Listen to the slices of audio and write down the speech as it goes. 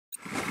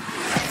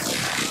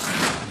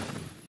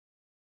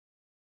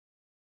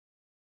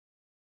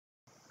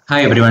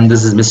Hi everyone,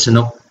 this is Mr.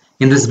 No.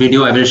 In this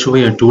video, I will show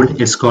you a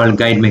tool. It's called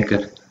Guide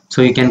Maker.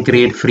 So you can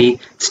create free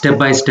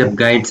step-by-step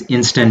guides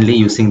instantly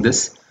using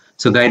this.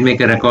 So Guide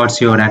Maker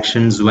records your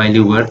actions while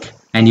you work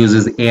and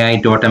uses AI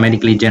to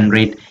automatically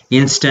generate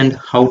instant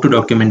how-to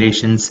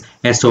documentations,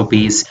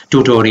 SOPs,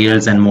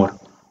 tutorials, and more.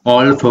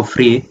 All for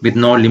free with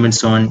no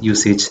limits on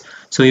usage.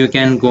 So you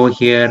can go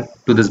here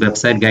to this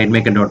website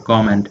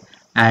guidemaker.com and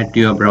add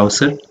to your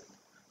browser.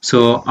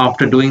 So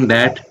after doing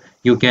that,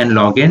 you can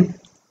log in.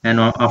 And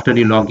after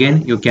you log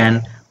in, you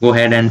can go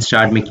ahead and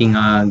start making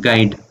a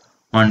guide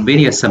on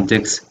various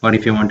subjects, or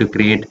if you want to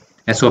create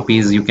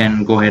SOPs, you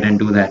can go ahead and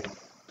do that.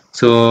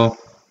 So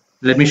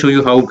let me show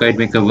you how Guide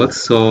Maker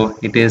works. So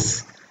it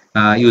is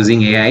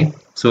using AI.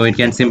 So it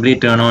can simply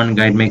turn on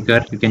Guide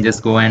Maker. You can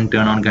just go and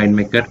turn on Guide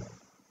Maker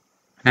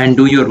and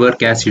do your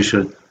work as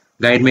usual.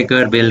 Guide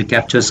Maker will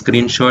capture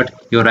screenshot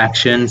your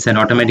actions and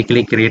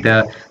automatically create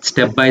a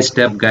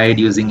step-by-step guide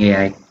using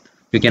AI.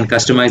 You can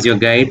customize your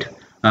guide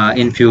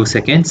in few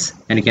seconds,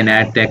 and you can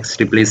add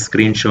text, replace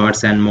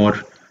screenshots and more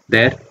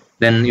there.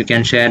 Then you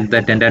can share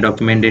that entire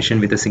documentation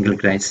with a single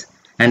price,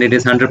 and it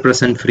is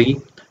 100% free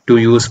to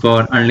use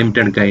for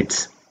unlimited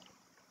guides.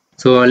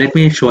 So let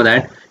me show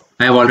that.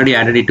 I have already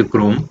added it to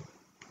Chrome.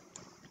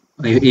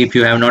 If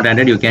you have not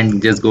added, you can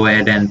just go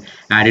ahead and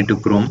add it to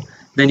Chrome.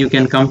 Then you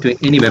can come to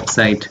any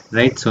website,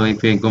 right? So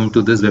if I come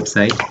to this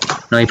website,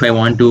 now if I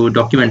want to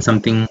document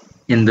something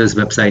in this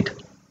website,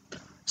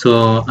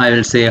 so I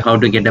will say how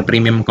to get a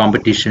premium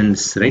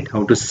competitions, right?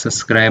 How to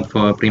subscribe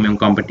for premium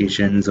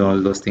competitions, all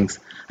those things.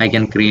 I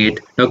can create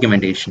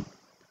documentation.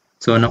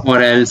 So now,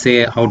 or I will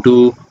say how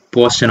to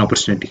post an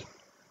opportunity.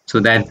 So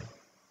that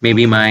may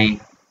be my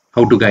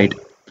how to guide.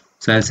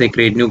 So I'll say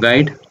create new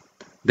guide.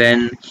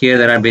 Then here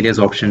there are various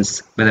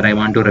options, whether I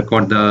want to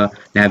record the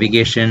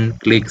navigation,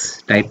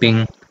 clicks,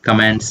 typing,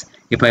 commands.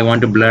 If I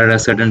want to blur a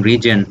certain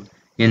region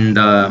in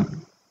the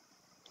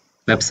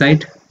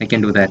website, I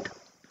can do that.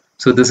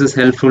 So this is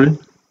helpful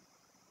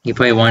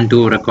if I want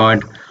to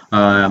record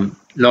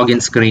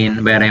login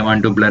screen where I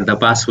want to blur the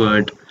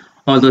password,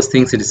 all those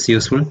things. It is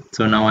useful.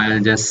 So now I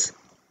will just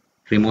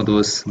remove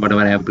those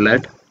whatever I have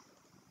blurred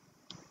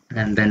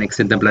and then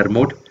exit the blur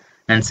mode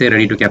and say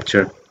ready to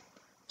capture.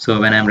 So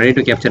when I'm ready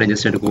to capture, I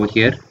just have to go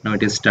here. Now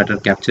it is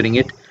started capturing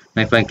it.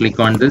 Now if I click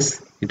on this,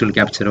 it will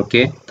capture.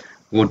 Okay,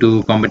 go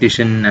to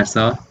competition as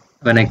a,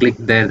 when I click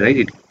there, right,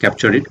 it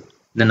captured it.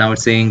 Then now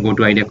it's saying go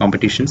to idea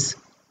competitions.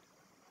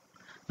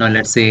 Now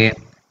let's say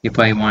if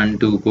I want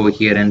to go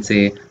here and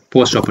say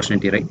post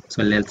opportunity, right?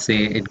 So let's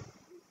say it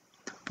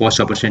post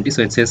opportunity.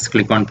 So it says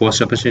click on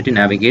post opportunity,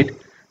 navigate.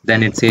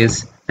 Then it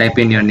says type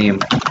in your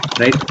name,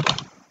 right?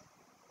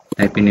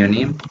 Type in your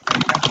name.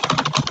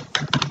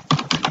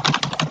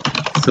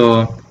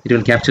 So it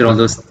will capture all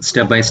those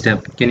step by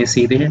step. Can you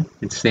see there?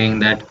 It's saying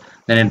that.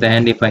 Then at the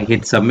end, if I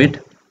hit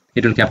submit,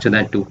 it will capture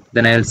that too.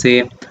 Then I'll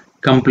say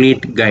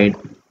complete guide.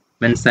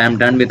 Once I'm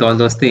done with all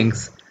those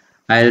things,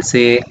 I'll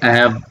say I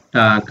have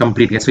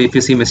complete. So if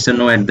you see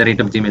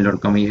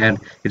mrno@gmail.com, here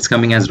it's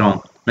coming as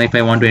wrong. Now if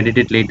I want to edit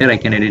it later, I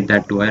can edit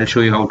that too. I'll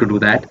show you how to do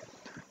that.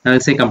 I'll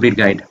say complete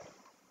guide.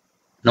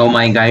 Now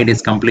my guide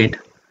is complete.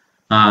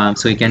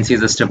 So you can see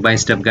the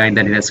step-by-step guide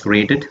that it has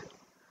created.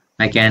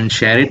 I can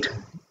share it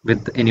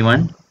with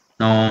anyone.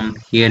 Now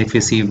here if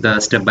you see the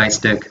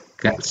step-by-step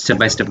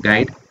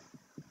guide.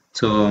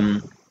 So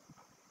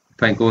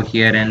if I go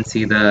here and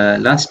see the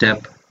last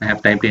step, I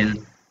have typed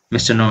in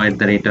Mr. No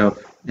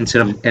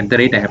instead of at the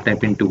rate I have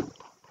typed in 2.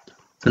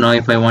 So now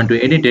if I want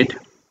to edit it,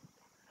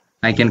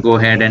 I can go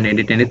ahead and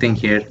edit anything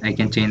here. I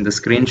can change the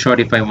screenshot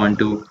if I want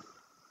to.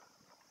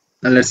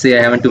 Now let's say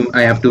I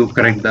have to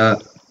correct the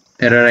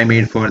error I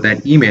made for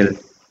that email.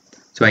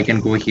 So I can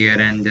go here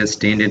and just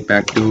change it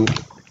back to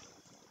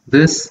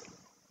this.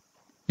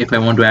 If I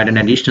want to add an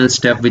additional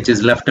step which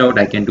is left out,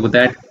 I can do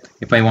that.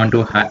 If I want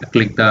to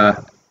click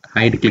the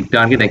hide click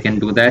target, I can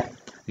do that.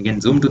 I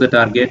can zoom to the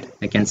target,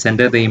 I can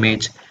center the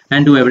image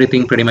and do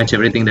everything, pretty much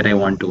everything that I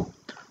want to.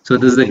 So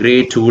this is a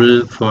great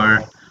tool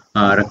for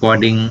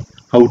recording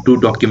how-to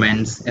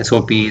documents,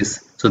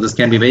 SOPs. So this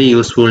can be very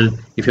useful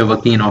if you're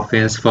working in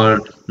office for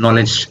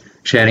knowledge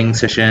sharing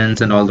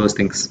sessions and all those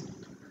things.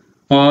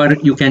 Or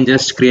you can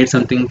just create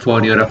something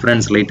for your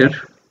reference later.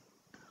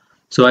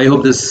 So I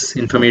hope this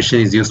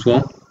information is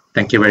useful.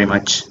 Thank you very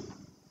much.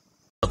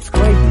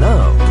 Subscribe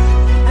now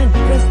and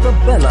press the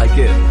bell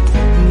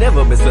icon.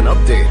 Never miss an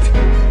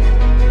update.